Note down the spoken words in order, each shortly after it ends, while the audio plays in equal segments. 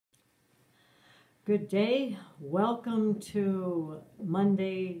Good day. Welcome to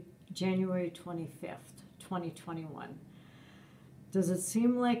Monday, January 25th, 2021. Does it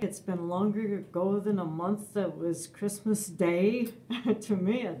seem like it's been longer ago than a month that was Christmas Day? To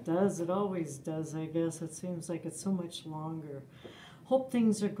me, it does. It always does, I guess. It seems like it's so much longer. Hope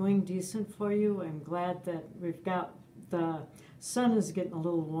things are going decent for you. I'm glad that the sun is getting a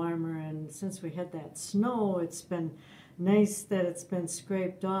little warmer, and since we had that snow, it's been nice that it's been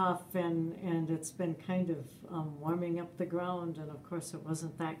scraped off and it's been kind of warming up the ground. And of course, it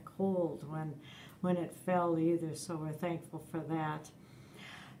wasn't that cold when it fell either, so we're thankful for that.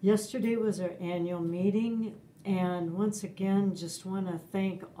 Yesterday was our annual meeting, and once again, just want to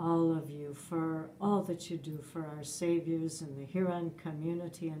thank all of you for all that you do for our Saviors and the Huron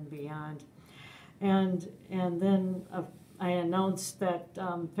community and beyond. And then I announced that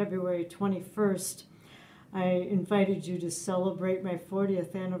February 21st, I invited you to celebrate my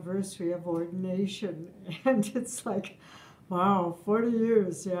 40th anniversary of ordination. And it's like, wow, 40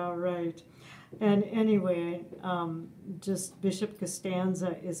 years, yeah, right. And anyway, just Bishop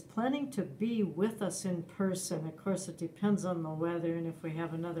Costanza is planning to be with us in person. Of course, it depends on the weather, and if we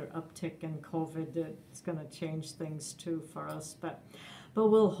have another uptick in COVID, it's going to change things too for us. But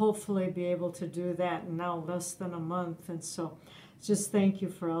we'll hopefully be able to do that in now less than a month. And so just thank you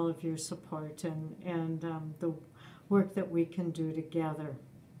for all of your support and the work that we can do together.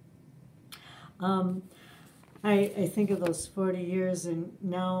 I think of those 40 years, and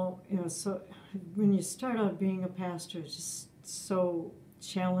now, so when you start out being a pastor, it's just so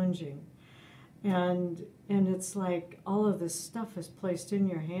challenging. And it's like all of this stuff is placed in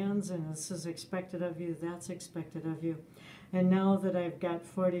your hands, and this is expected of you, that's expected of you. And now that I've got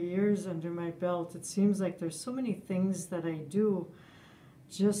 40 years under my belt, it seems like there's so many things that I do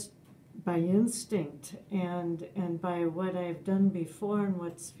just by instinct and by what I've done before and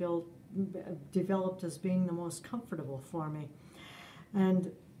what's developed as being the most comfortable for me.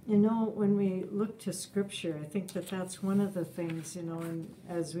 And when we look to Scripture, I think that that's one of the things, and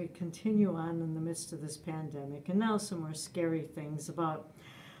as we continue on in the midst of this pandemic, and now some more scary things about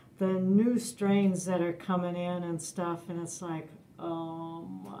the new strains that are coming in and stuff, and it's like, oh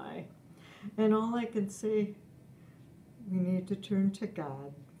my. And all I can say, we need to turn to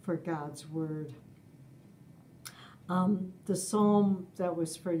God for God's Word. The psalm that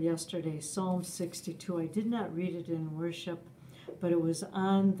was for yesterday, Psalm 62, I did not read it in worship, but it was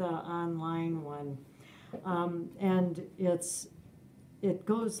on the online one. And it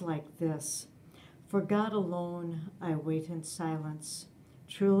goes like this: For God alone I wait in silence.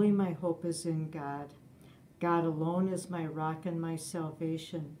 Truly my hope is in God. God alone is my rock and my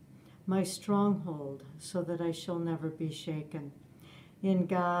salvation, my stronghold, so that I shall never be shaken. In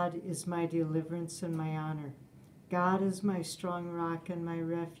God is my deliverance and my honor. God is my strong rock and my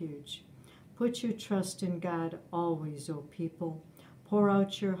refuge. Put your trust in God always, O people. Pour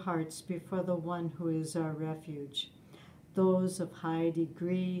out your hearts before the one who is our refuge. Those of high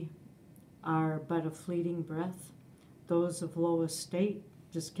degree are but a fleeting breath. Those of low estate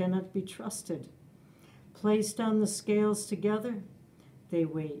just cannot be trusted. Placed on the scales together, they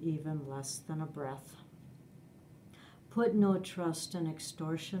weigh even less than a breath. Put no trust in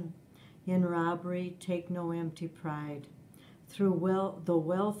extortion. In robbery, take no empty pride. Through the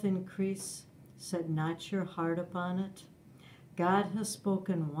wealth increase, set not your heart upon it. God has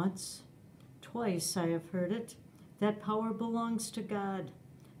spoken once, twice I have heard it, that power belongs to God.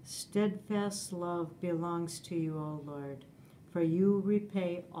 Steadfast love belongs to you, O Lord, for you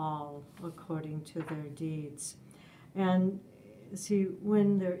repay all according to their deeds. And see,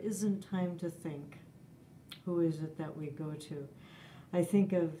 when there isn't time to think, who is it that we go to? I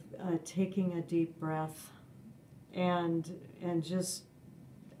think of taking a deep breath and just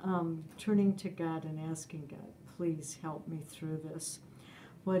turning to God and asking God, please help me through this,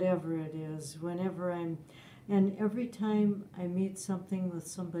 whatever it is, and every time I meet something with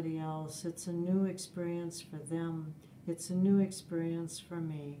somebody else, it's a new experience for them. It's a new experience for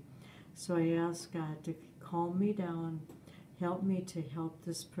me. So I ask God to calm me down, help me to help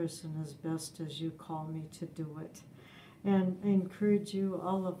this person as best as you call me to do it. And I encourage you,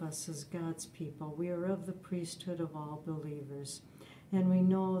 all of us as God's people, we are of the priesthood of all believers. And we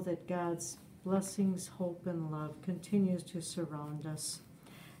know that God's blessings, hope, and love continues to surround us.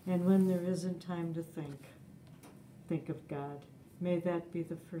 And when there isn't time to think of God. May that be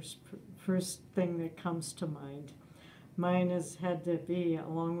the first thing that comes to mind. Mine has had to be,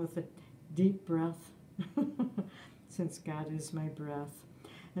 along with a deep breath, since God is my breath.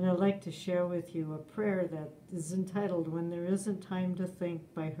 And I'd like to share with you a prayer that is entitled, When There Isn't Time to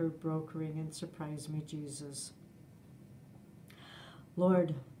Think, by Herb Brokering and Surprise Me, Jesus.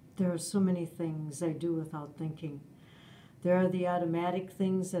 Lord, There are so many things I do without thinking. There are the automatic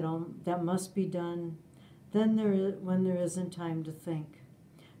things that must be done. Then when there isn't time to think.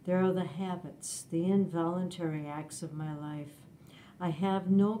 There are the habits, the involuntary acts of my life. I have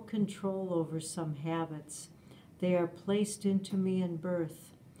no control over some habits. They are placed into me in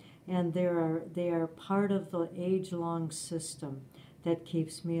birth, and they are part of the age-long system that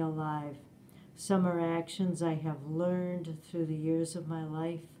keeps me alive. Some are actions I have learned through the years of my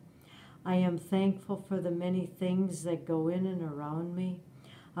life. I am thankful for the many things that go in and around me,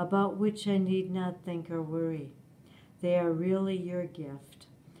 about which I need not think or worry. They are really your gift.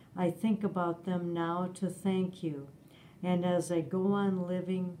 I think about them now to thank you, and as I go on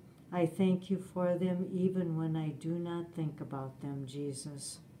living, I thank you for them even when I do not think about them,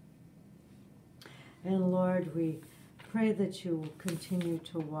 Jesus. And Lord, we pray that you will continue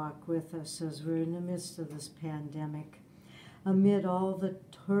to walk with us as we're in the midst of this pandemic. Amid all the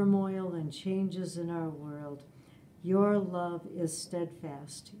turmoil and changes in our world, your love is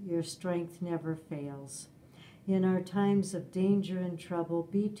steadfast. Your strength never fails. In our times of danger and trouble,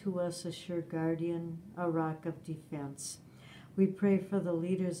 be to us a sure guardian, a rock of defense. We pray for the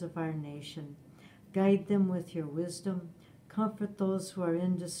leaders of our nation. Guide them with your wisdom, comfort those who are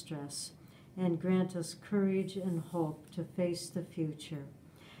in distress, and grant us courage and hope to face the future.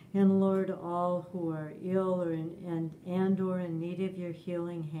 And Lord, all who are ill or in need of your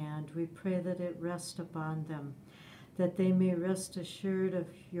healing hand, we pray that it rest upon them, that they may rest assured of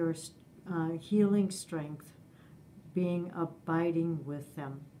your healing strength being abiding with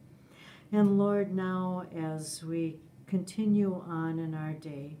them. And Lord, now as we continue on in our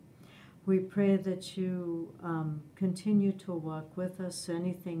day, we pray that you continue to walk with us.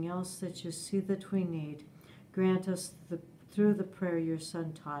 Anything else that you see that we need, grant us through the prayer your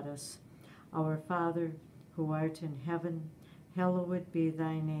Son taught us. Our Father, who art in heaven, hallowed be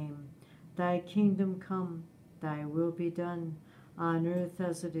thy name. Thy kingdom come, thy will be done, on earth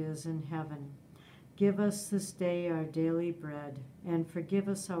as it is in heaven. Give us this day our daily bread, and forgive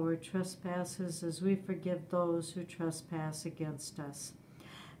us our trespasses as we forgive those who trespass against us.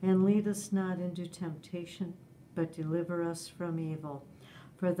 And lead us not into temptation, but deliver us from evil.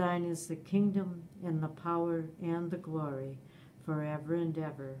 For thine is the kingdom, and the power, and the glory, forever and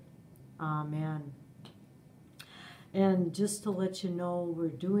ever. Amen. And just to let you know, we're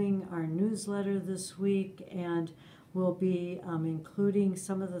doing our newsletter this week, and we'll be including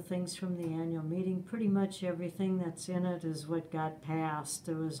some of the things from the annual meeting. Pretty much everything that's in it is what got passed.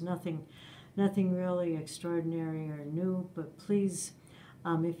 There was nothing really extraordinary or new, but please,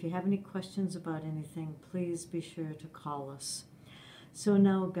 if you have any questions about anything, please be sure to call us. So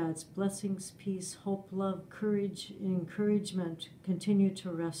now God's blessings, peace, hope, love, courage, and encouragement continue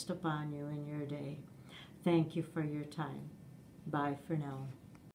to rest upon you in your day. Thank you for your time. Bye for now.